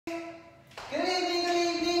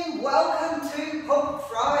welcome to Pump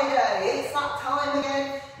Friday. It's that time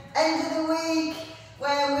again, end of the week,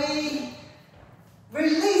 where we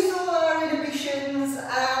release all our inhibitions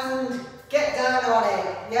and get down on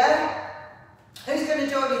it, yeah? Who's going to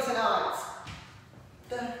join me tonight?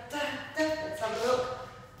 Let's have a look.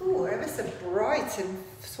 Ooh, we're ever so bright and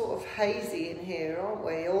sort of hazy in here, aren't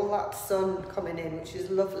we? All that sun coming in, which is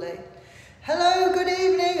lovely. Hello, good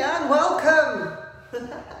evening and welcome.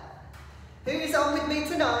 Who's on with me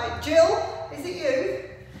tonight? Jill, is it you?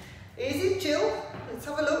 Is it Jill? Let's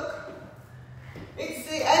have a look. It's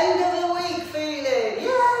the end of the week feeling.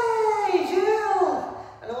 Yay, Jill.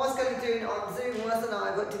 And I was going to do it on Zoom, wasn't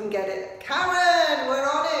I? But didn't get it. Karen, we're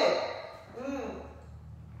on it.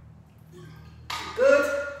 Good.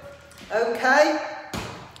 Okay.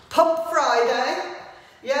 Pump Friday.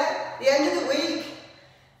 Yeah, the end of the week.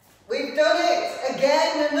 We've done it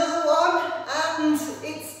again, another one, and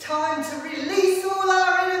it's time to release all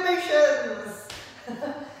our inhibitions.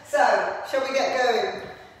 So, shall we get going?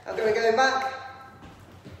 I'm going to go back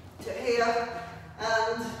to here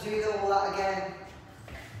and do all that again.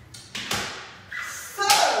 So,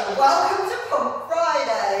 welcome to Pump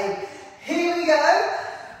Friday. Here we go.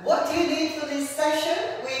 What do you need for this session?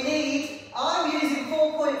 I'm using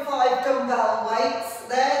 4.5 dumbbell weights.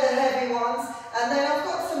 They're the heavy ones. And then I've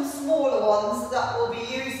got some smaller ones that we'll be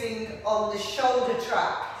using on the shoulder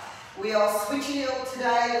track. We are switching it up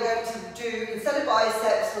today. We're going to do, instead of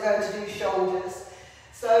biceps, we're going to do shoulders.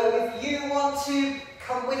 So if you want to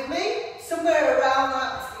come with me, somewhere around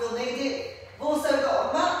that, you'll need it. We've also got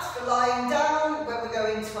a mat for lying down when we go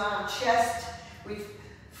into our chest with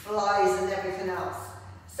flies and everything else.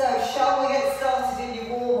 So shall we get started in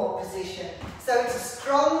your warm-up position? So it's a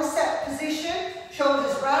strong set position,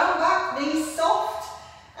 shoulders round, back, knees soft,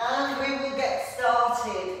 and we will get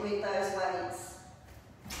started with those weights.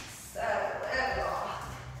 So there we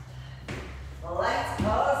are. Let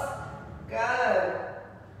us go.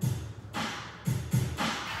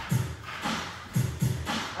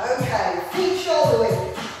 Okay, feet shoulder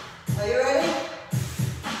width. Are you ready?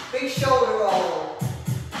 Big shoulder roll.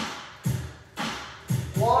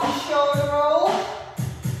 One shoulder roll,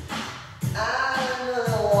 and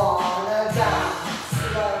another one, down,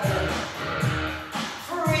 slowly.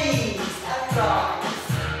 Freeze and rise.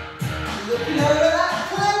 Looking over that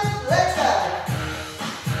cliff, let go.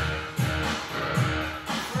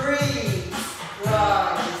 Freeze,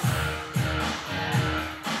 rise.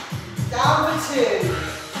 Down for two.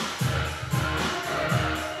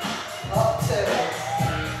 Up to it.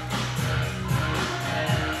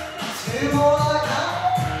 Two more like that.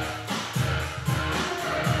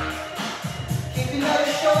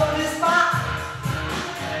 Shoulders back.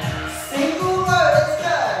 Single row, let's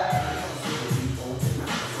go.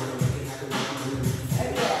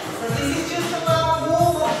 Okay, so this is just a little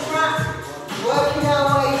warm-up track, working our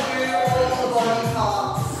way through all the body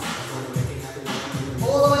parts.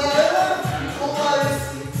 All the way over, pull those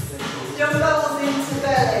dumbbells into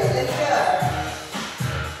belly. Let's go.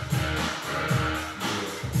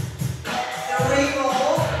 3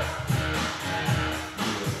 more.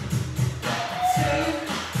 2.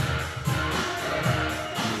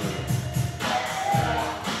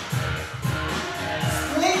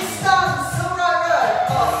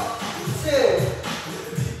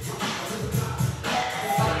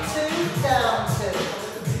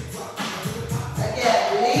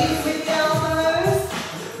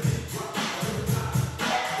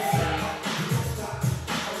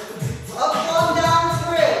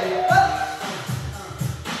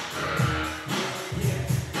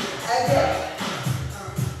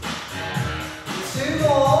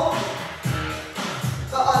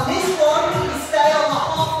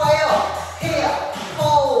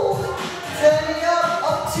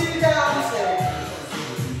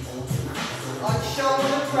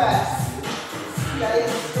 Stay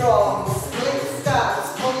strong, split stance,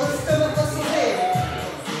 pull the stomach muscles in,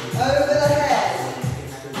 over the head,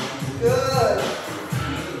 good.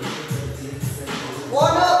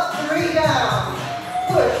 1 up, 3 down,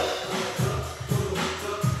 push.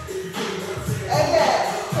 Again,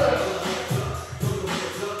 push.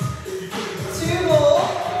 2 more.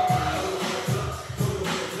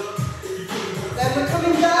 Then we're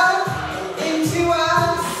coming down into our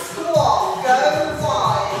squat, go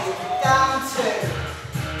wide, down 2.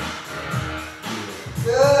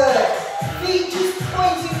 Good. Feet just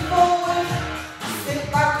pointing forward. Sit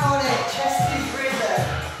back on it. Chest is risen.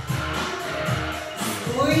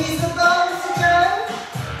 Squeeze the bum to go.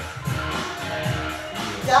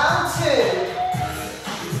 Down 2.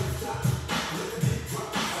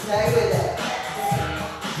 Stay with it.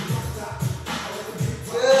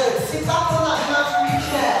 Good. Sit back on that imaginary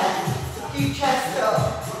chair.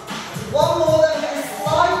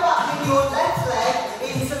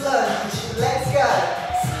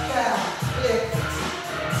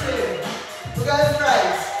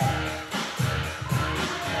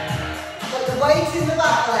 weight in the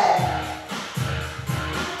back leg.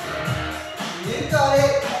 You got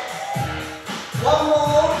it. One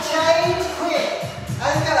more, change, quick,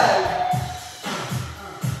 and go.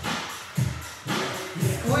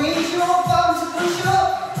 Squeeze your bum to push up.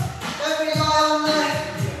 Don't rely on the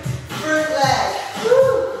front leg.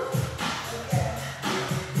 Woo. Okay.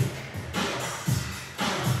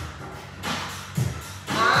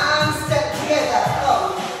 And step together. Up.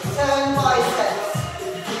 Turn biceps.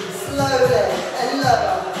 Slowly and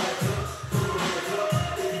lower.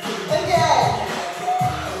 Again.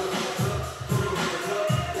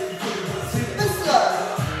 Super slow.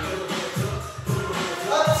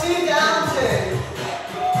 Up 2, down 2.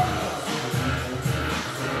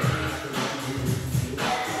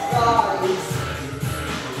 Rise.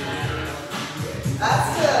 That's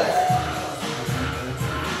good.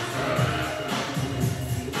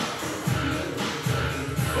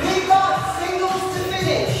 We've got singles to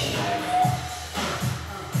finish.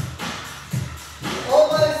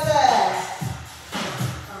 Almost there.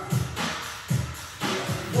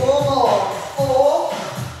 4 more. 4,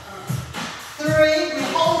 3. We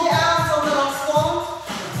hold it out on the last one.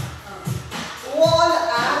 1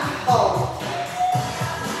 and hold.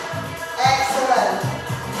 Excellent.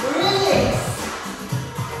 Release.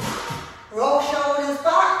 Roll shoulders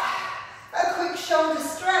back. A quick shoulder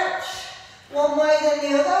stretch. One way then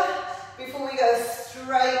the other before we go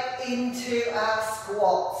straight into our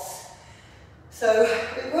squats. So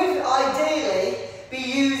we would ideally be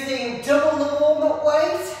using double the warm-up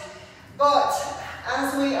weight, but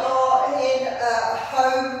as we are in a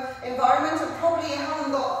home environment and probably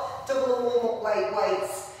haven't got double the warm-up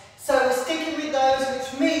weights. So we're sticking with those,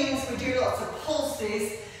 which means we do lots of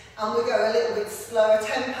pulses and we go a little bit slower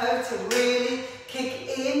tempo to really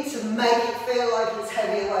kick in to make it feel like it's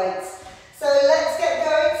heavier weights. So let's get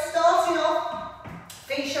going. Starting off,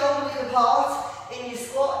 feet shoulder width apart in your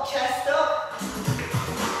squat, chest up.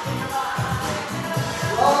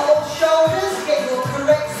 Roll shoulders, get your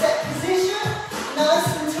correct set position, nice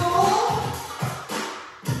and tall.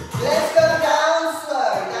 Let's go down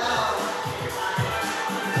slow, down.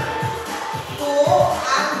 4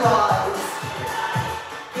 and rise.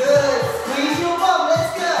 Good. Squeeze your bum.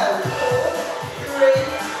 Let's go. 4, 3,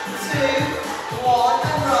 2, 1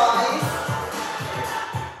 and rise.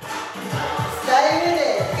 Stay with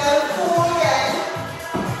it. Go 4 again.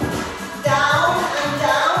 Down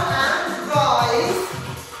and rise.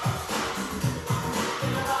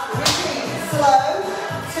 Repeat. Slow.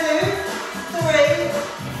 2, 3,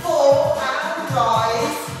 4 and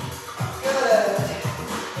rise. Good.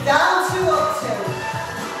 Down 2, up 2.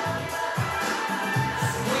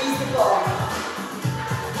 Squeeze the bum.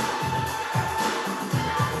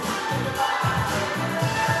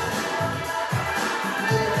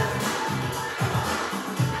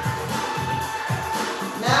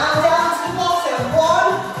 Now down to the bottom.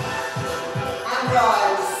 1 and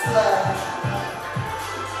rise. Slow.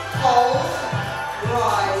 Hold.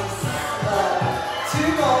 Rise. Slow. 2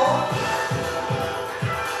 more.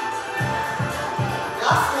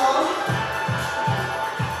 Last one.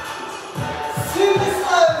 Super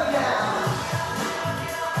slow down.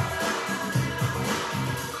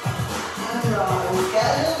 And rise. Get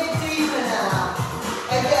a little bit deeper now.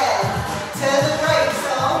 Again. Turn the brakes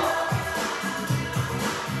on.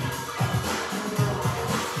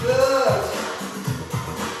 Good.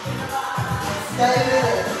 Stay with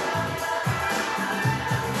it.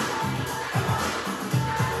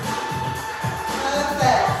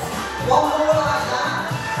 Perfect. One more like that.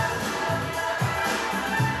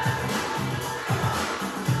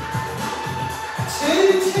 2,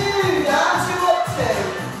 2, down 2, up 2.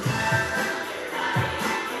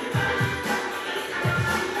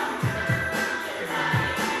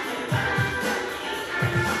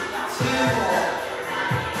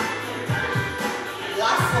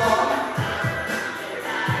 Last one.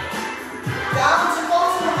 Down to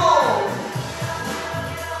bottom hold.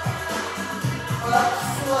 Up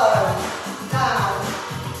slow. Down.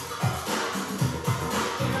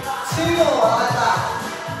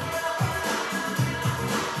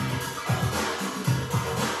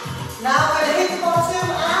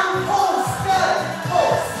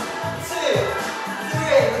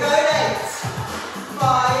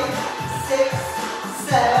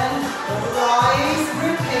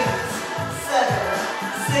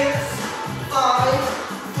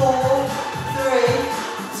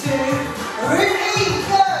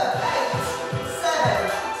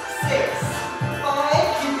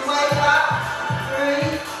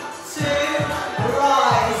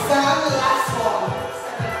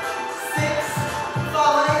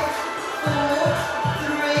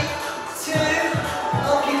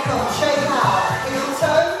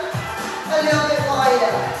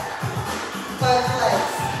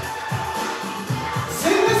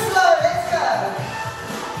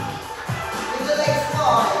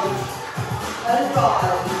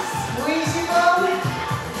 rise. Squeeze your bum.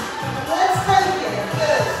 Let's take it.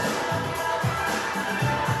 Good.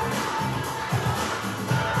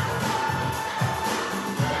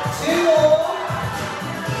 Two more.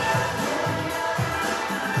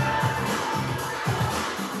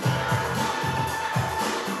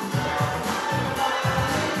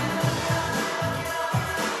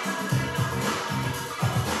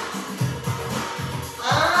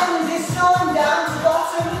 And this time down to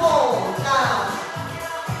bottom hold. Down.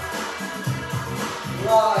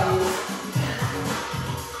 Rise.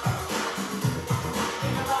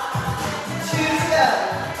 Two to go.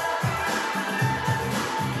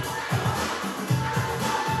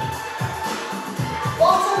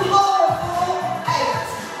 Bottom hold for 8,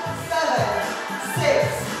 7, 6,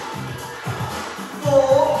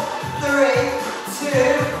 4, 3, 2,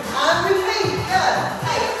 and repeat. Go.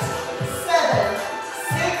 8, 7,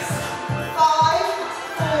 6, 5,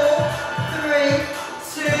 4, 3,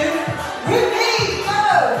 2, repeat. Go.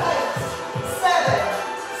 8, 7,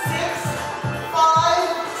 6, 5,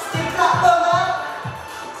 stick that bum up.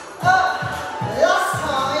 Up. Last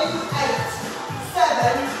time. 8,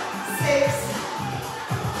 7, 6,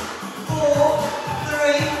 4,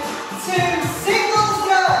 3, 2, singles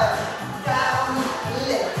go. Down,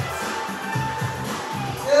 lift.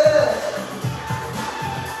 Good.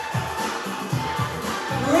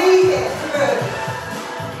 Breathe it through.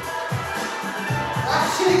 That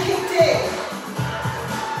should have kicked in.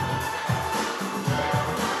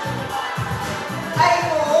 8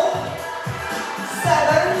 more.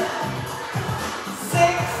 7,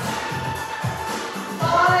 6,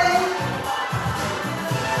 5,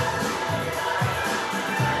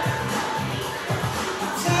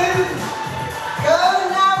 2, go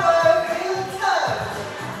narrow, heel toe.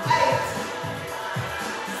 8,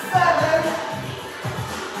 7,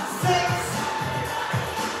 6,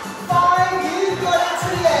 5, you've got it to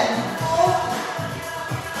the end. 4,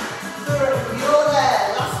 3, you're there.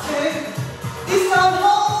 Last 2. This time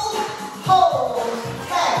hold, hold.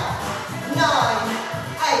 10, 9,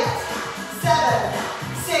 8, 7,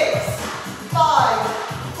 6, 5,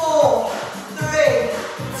 4, 3,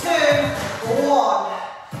 2, 1.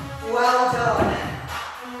 Well done.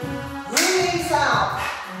 Release out.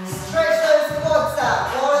 Stretch those quads out.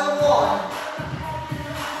 1 on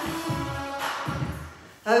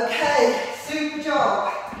 1. Okay, super job.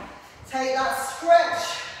 Take that stretch,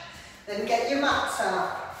 then get your mats out.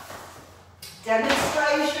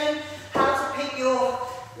 Demonstration, how to pick your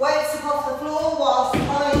weights up off the floor whilst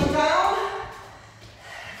lying down.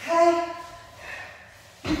 Okay,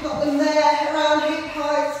 you've got them there around hip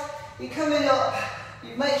height. You're coming up.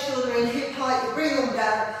 You make sure they're in hip height, you bring them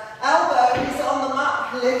down. Elbow is on the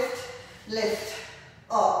mat, lift, lift,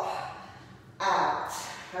 up, out.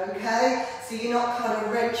 Okay, so you're not kind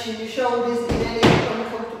of wrenching your shoulders in any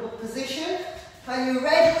uncomfortable position. Are you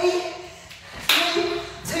ready? 3,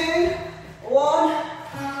 2, 1,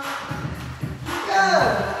 go.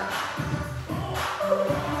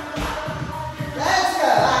 Let's go,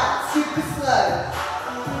 out, super slow.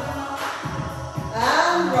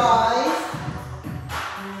 And rise.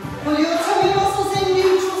 Pull your tummy muscles in,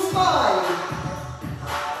 neutral spine.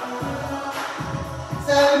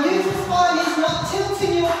 So neutral spine is not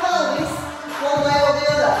tilting your pelvis one way or the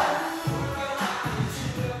other.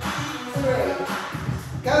 3.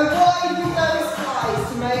 Go wide with those thighs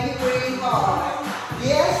to make it really hard.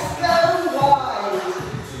 Yes, go wide.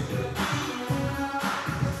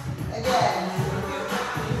 Again.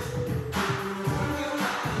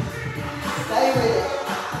 Stay with it.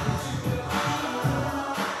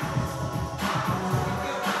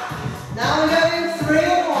 Now we're going 3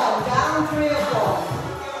 of 1, down 3 of 1.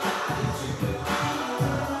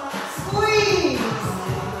 Squeeze.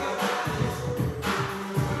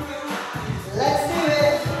 Let's do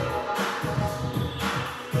it.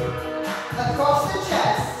 Across the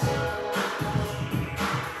chest.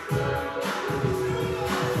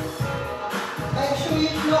 Make sure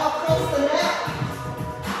you're not across the neck.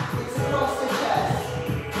 It's across the chest.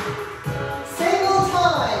 Single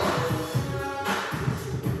time.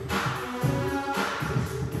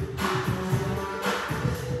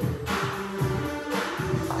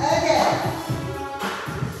 Again.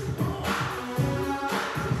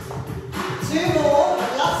 2 more.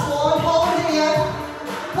 Last one. Hold here.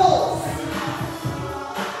 Pulse.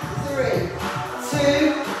 3, 2,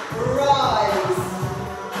 rise.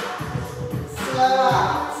 Slow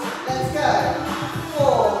out. Let's go.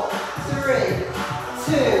 4, 3,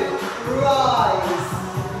 2, rise.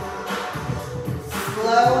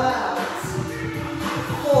 Slow out.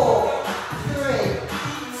 4, 3,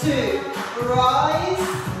 2, rise.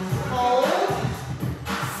 Hold.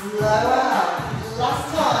 Slow out.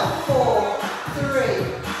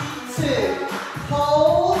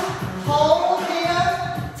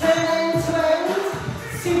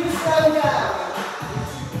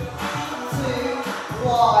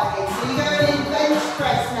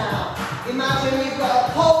 Imagine you've got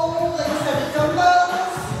a pole instead of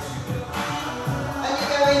dumbbells, and you're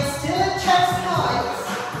going still at chest height,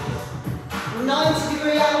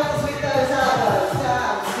 90-degree angles with those elbows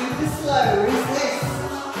down, super slow,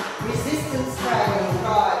 resistance training,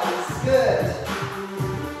 right, it's good.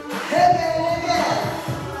 Again, again.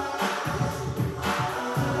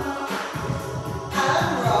 And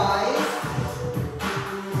rise.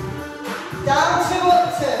 Down 2 up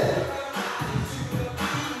 2.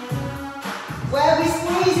 Where are we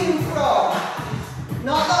squeezing from?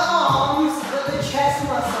 Not the arms, but the chest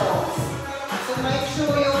muscles. So make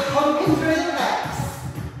sure you're pumping through the legs.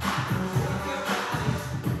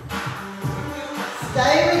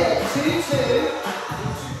 Stay with it, 2-2.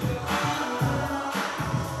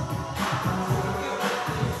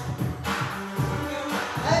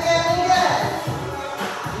 Again, again.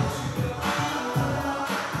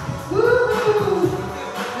 Woo!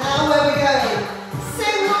 Now where are we going?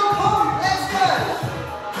 Single pump, let's go.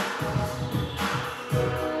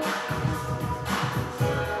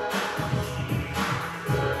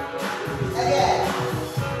 Again.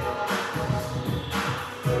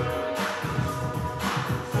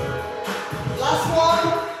 Last one.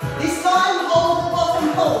 This time hold the bottom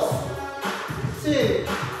pulse. 2,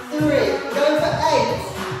 3. We're going for 8,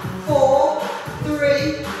 4,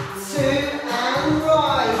 3, 2, and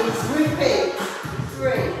rise. Repeat.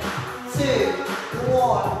 3, 2,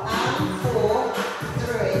 1, and 4,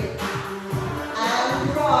 3, and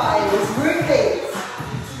rise. Repeat.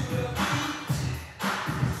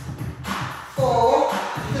 4,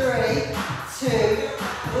 3, 2,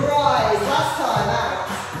 rise. Last time out.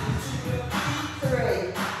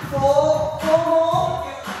 3, 4, 4 more.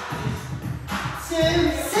 2,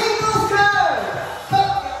 singles go.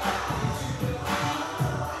 Up.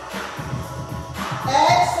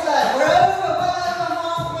 Excellent. We're over, well over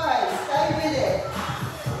halfway. Stay with it.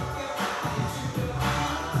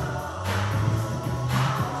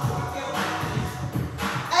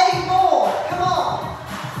 8 more. Come on.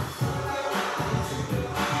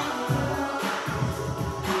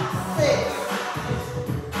 6.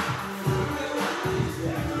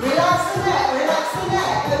 Relax the neck, relax the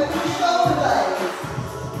neck. Open the shoulder blades.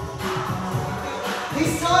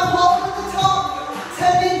 This time hold at the top.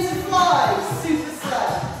 Turn into flies. Super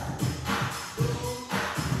slow.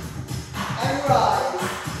 And rise.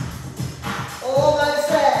 Almost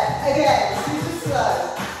there. Again, super slow.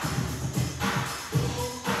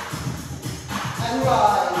 And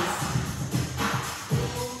rise.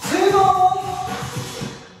 2 more.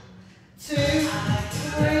 2,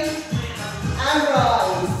 3, and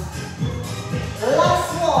rise.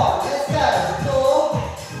 Last one. Let's go.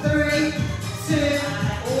 4, 3, 2,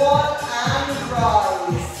 1, and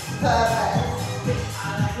rise. Perfect.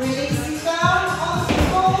 Release it down onto the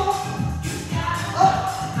floor. Up.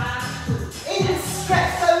 In.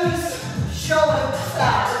 Stretch those shoulders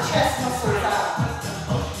out, the chest muscles out.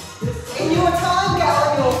 In your time, get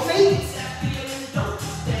on your feet.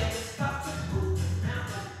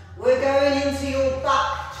 We're going into your back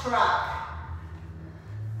track.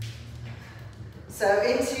 So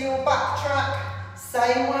into your back track,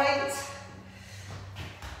 same weight.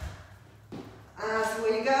 As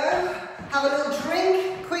we go, have a little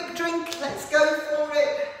drink, quick drink, let's go for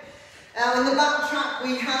it. Now in the back track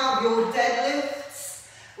we have your deadlifts,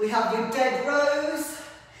 we have your dead rows,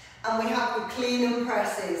 and we have your clean and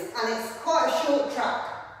presses. And it's quite a short track.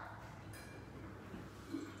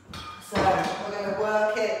 So we're going to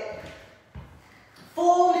work it.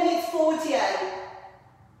 4 minutes 48.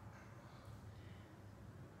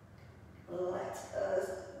 Let us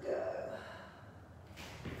go.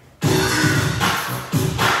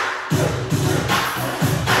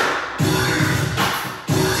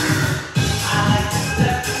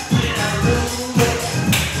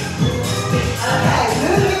 Okay,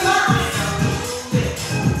 move your mat.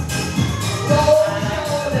 Roll the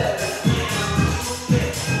shoulders.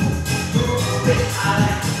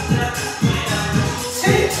 2,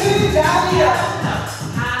 2 down here.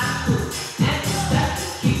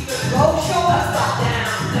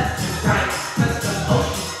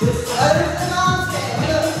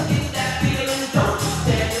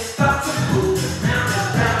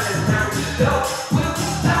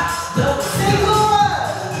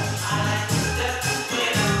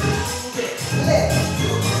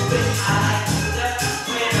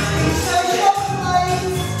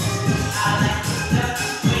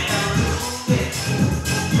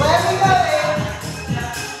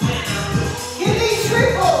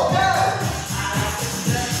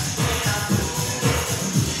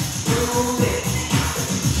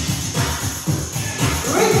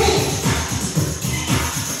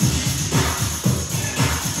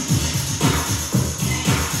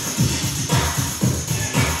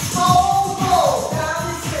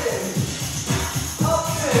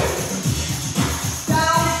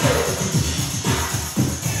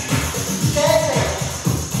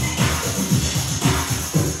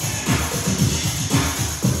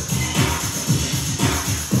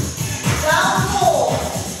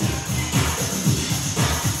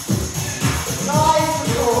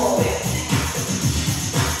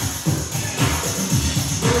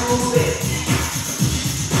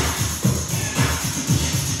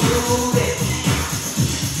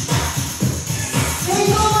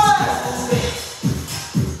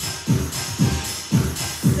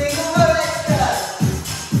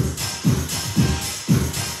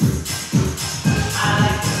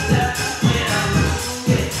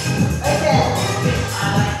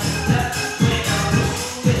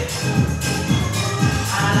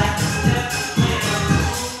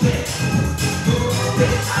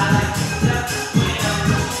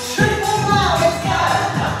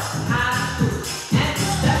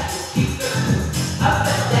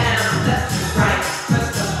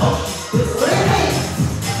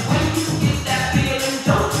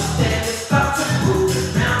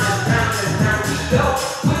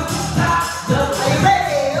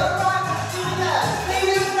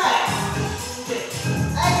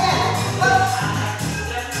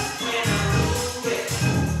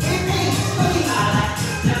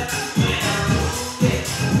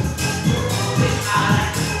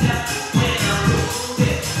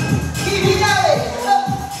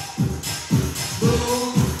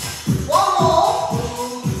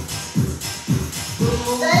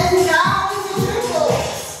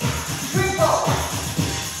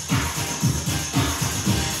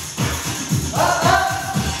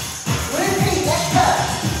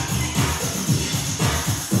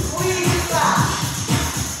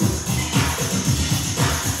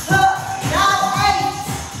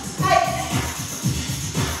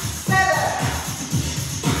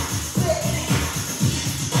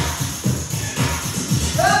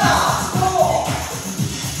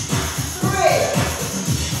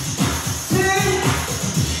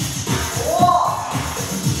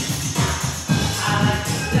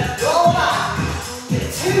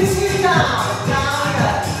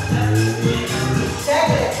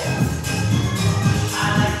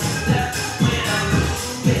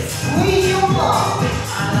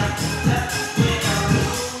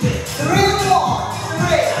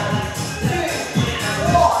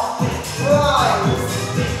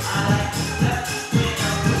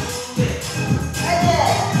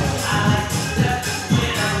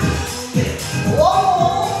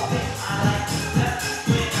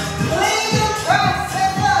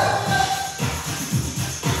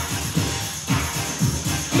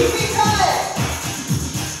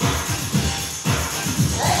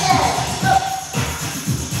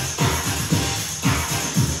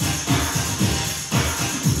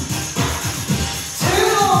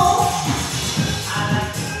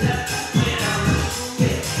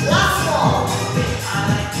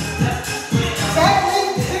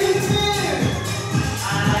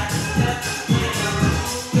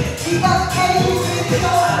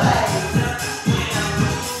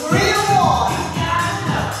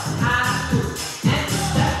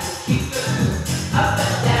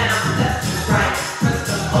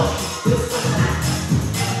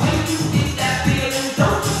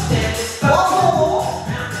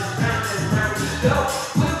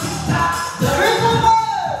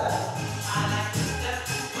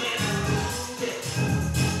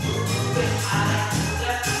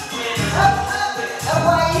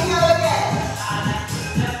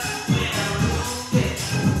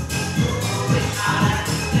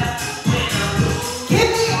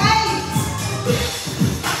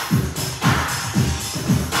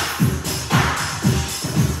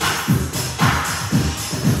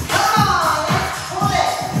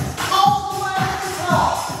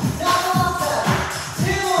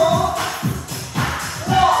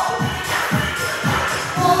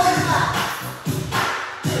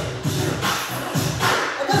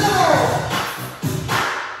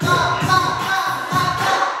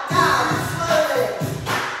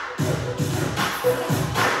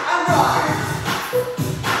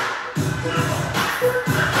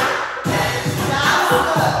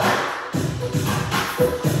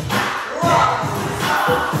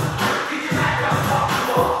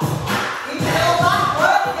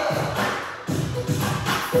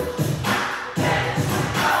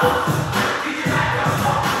 Hold.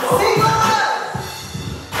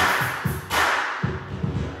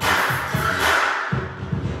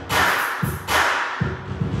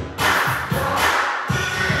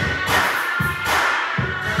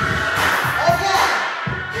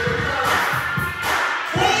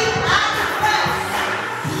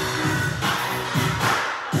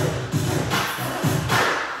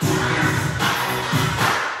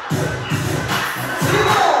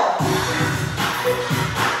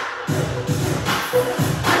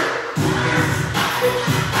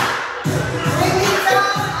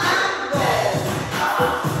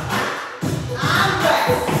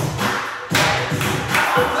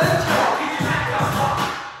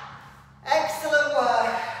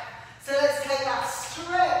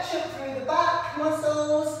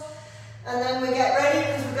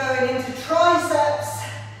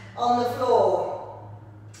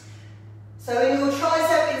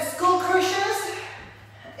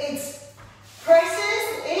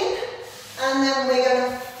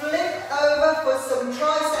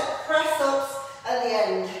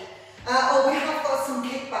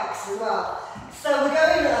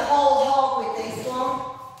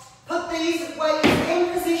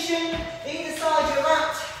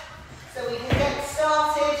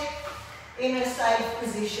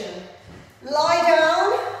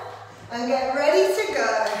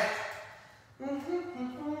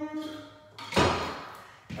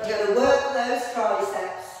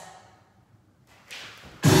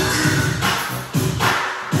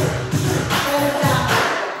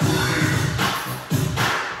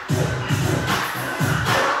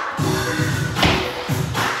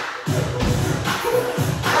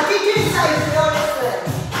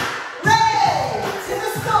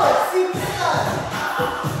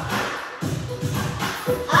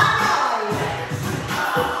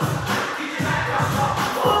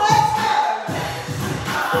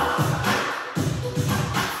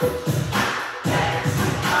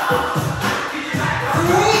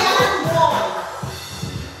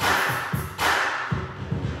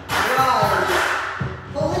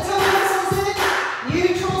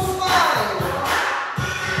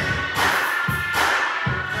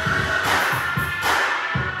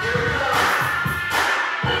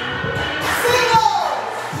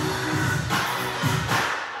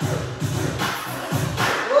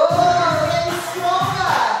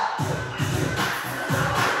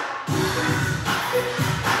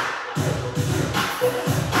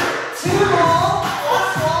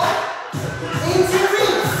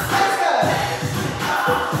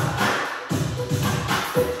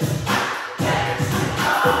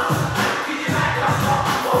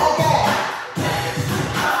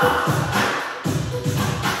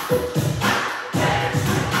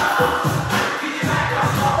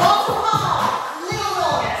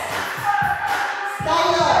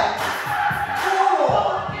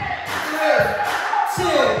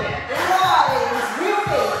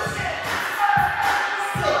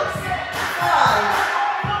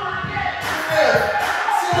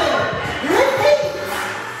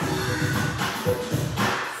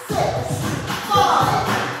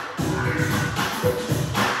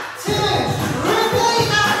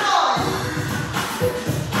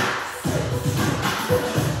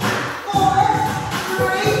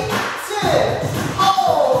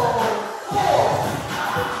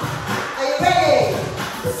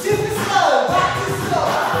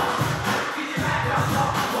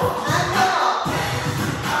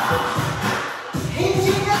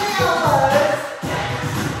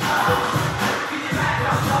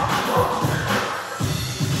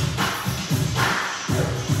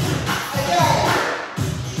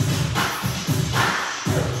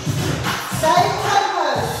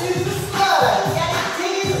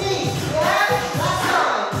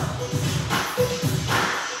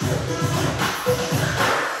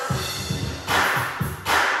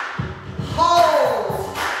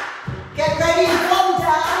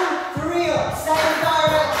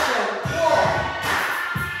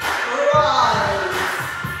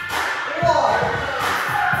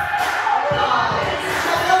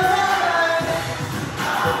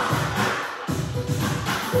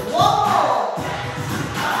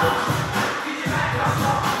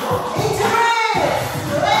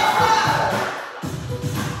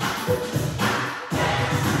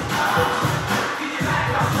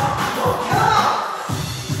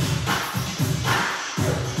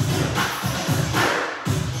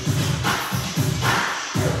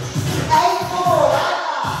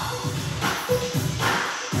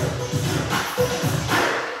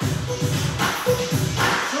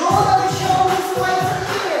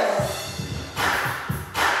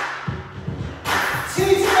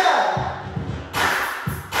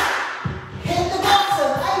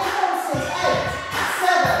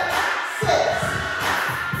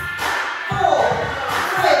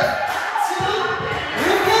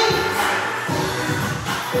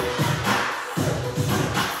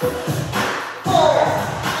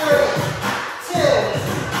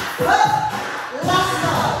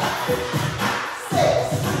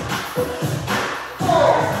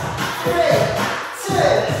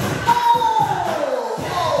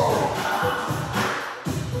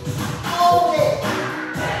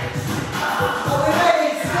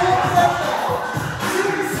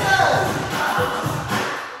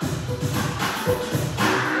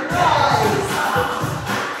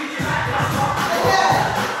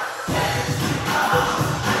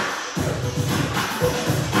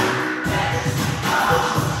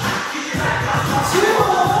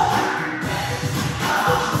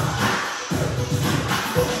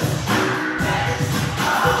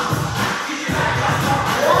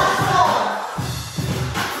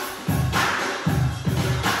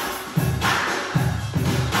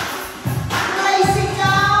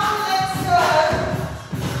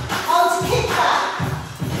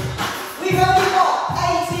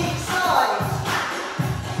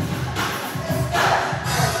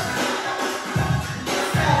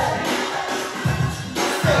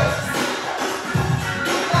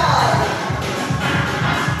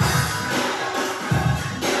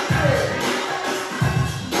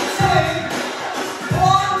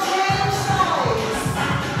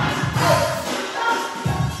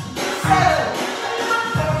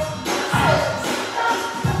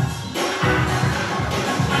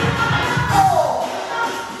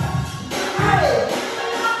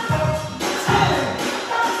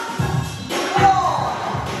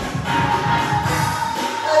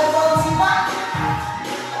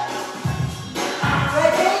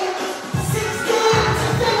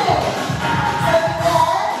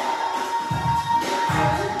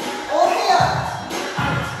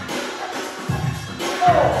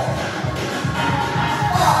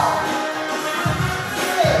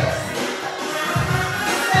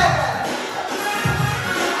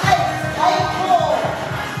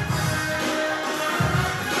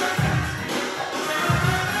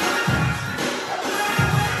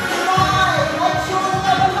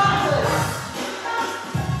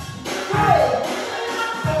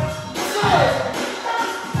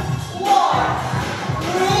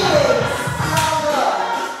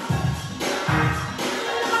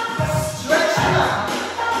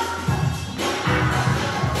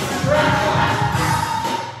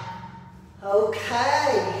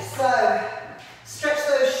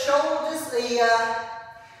 the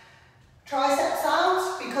triceps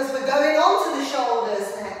out because we're going on to the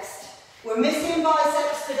shoulders next. We're missing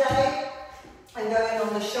biceps today and going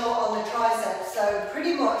on the triceps. So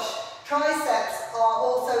pretty much triceps are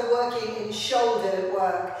also working in shoulder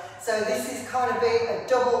work. So this is kind of a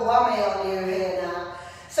double whammy on you here now.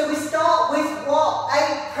 So we start with what?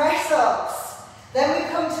 8 press-ups. Then we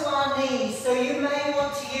come to our knees. So you may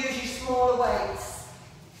want to use your smaller weights.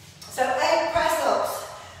 So 8 press-ups.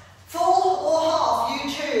 Full or half, you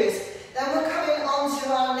choose. Then we're coming onto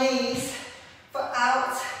our knees for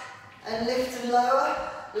out and lift and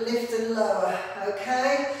lower,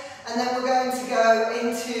 okay? And then we're going to go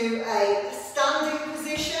into a standing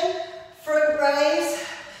position, front raise,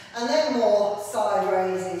 and then more side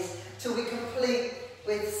raises till we complete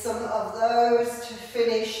with some of those to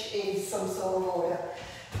finish in some sort of order.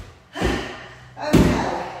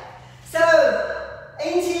 Okay, so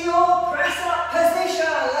into your press-up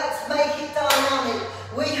position. Let's make it dynamic.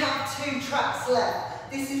 We have 2 tracks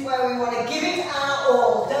left. This is where we want to give it our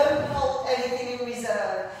all. Don't hold anything in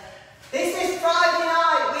reserve. This is Friday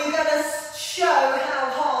night. We're going to show how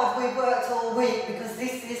hard we've worked all week because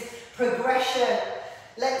this is progression.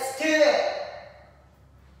 Let's do it.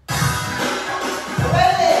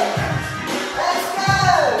 Ready? Let's go.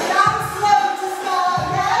 Down slow to start,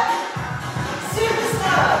 yeah? Super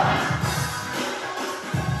slow.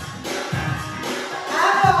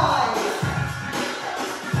 And rise.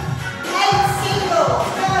 8 singles.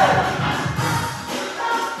 Go.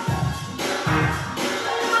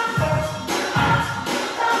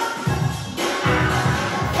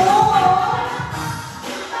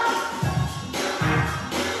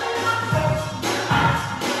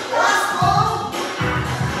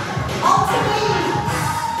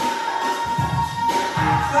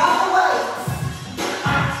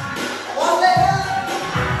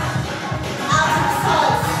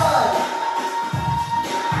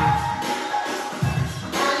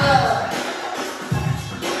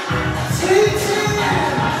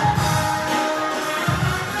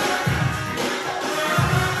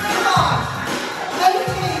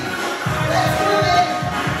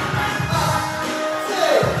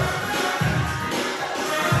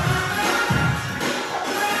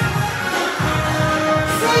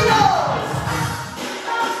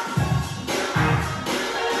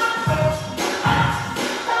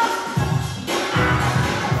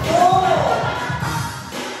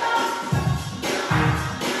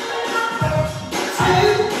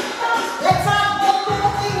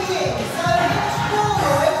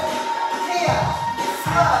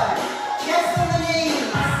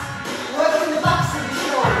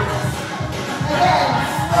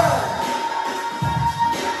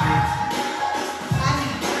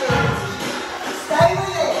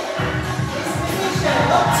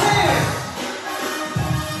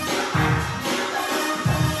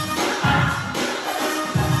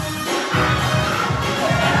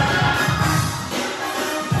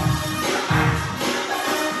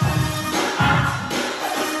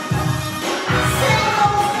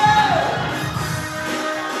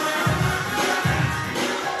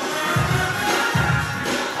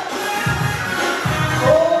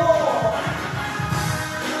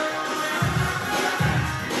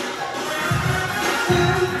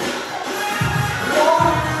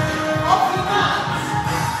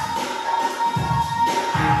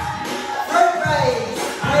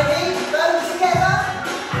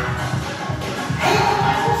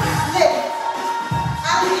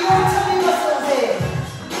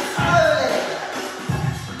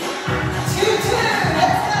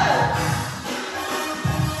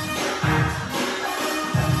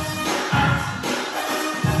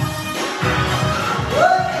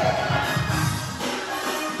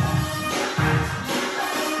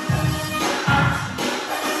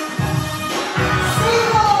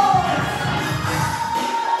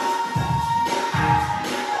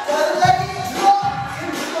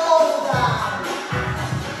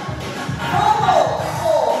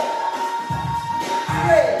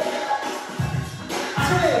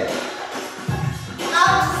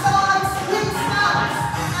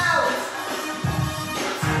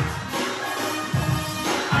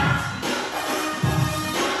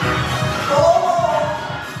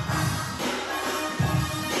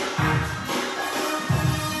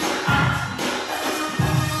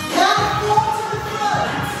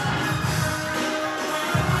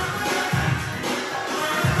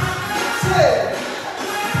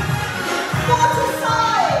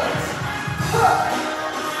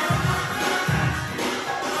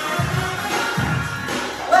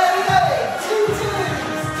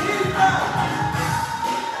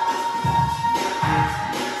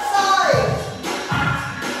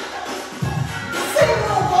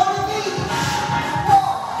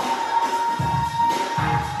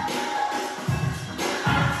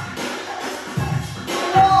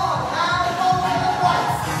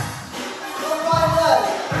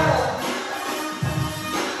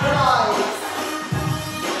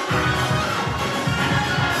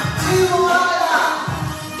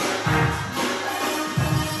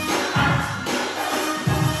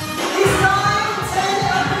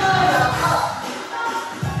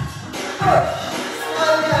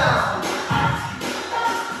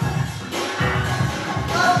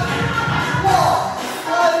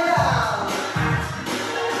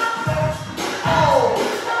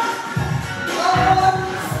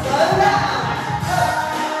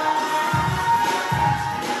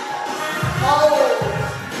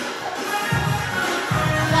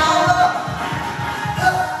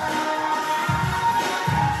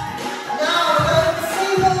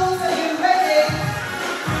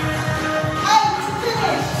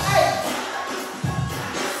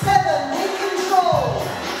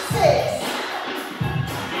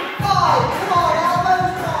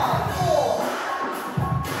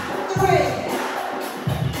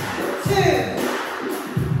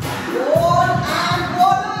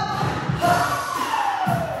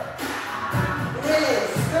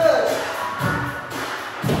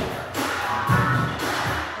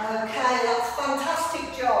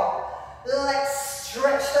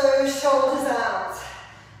 those shoulders out.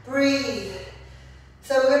 Breathe.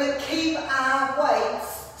 So we're going to keep our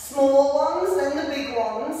weights, small ones, then the big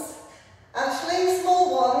ones. Actually,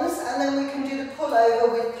 small ones, and then we can do the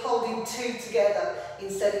pullover with holding two together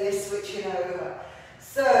instead of you switching over.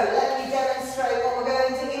 So let me demonstrate what we're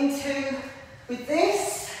going into with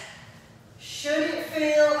this. Should it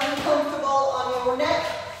feel uncomfortable on your neck,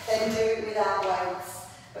 then do it without weights.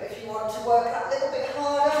 But if you want to work that little bit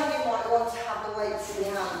harder, you might want to have the weights in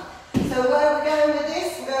your hand. So where we're going with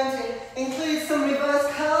this, we're going to include some reverse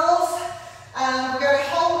curls. And we're going to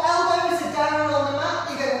hold elbows down on the mat.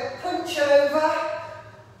 You're going to punch over,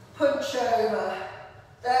 punch over.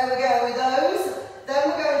 There we go with those. Then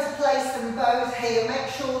we're going to place them both here. Make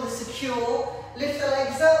sure they're secure. Lift the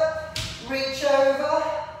legs up, reach over,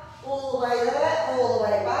 all the way there, all the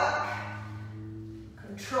way back.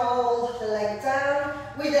 Control the leg down.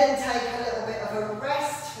 We then take a little bit of a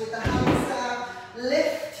rest with the hands down.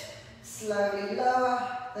 Lift, slowly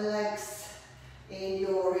lower the legs in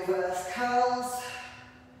your reverse curls.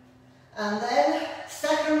 And then,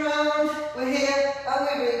 second round, we're here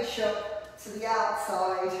and we reach up to the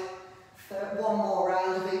outside for one more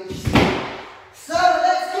round of each. So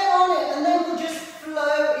let's get on it, and then we'll just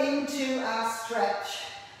flow into our stretch.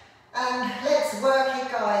 And let's work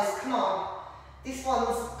it, guys, come on. This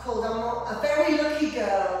one's called I'm a very lucky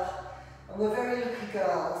girl. And we're very lucky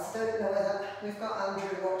girls. Don't know whether we've got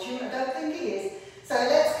Andrew watching, I don't think he is. So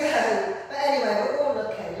let's go. But anyway, we're all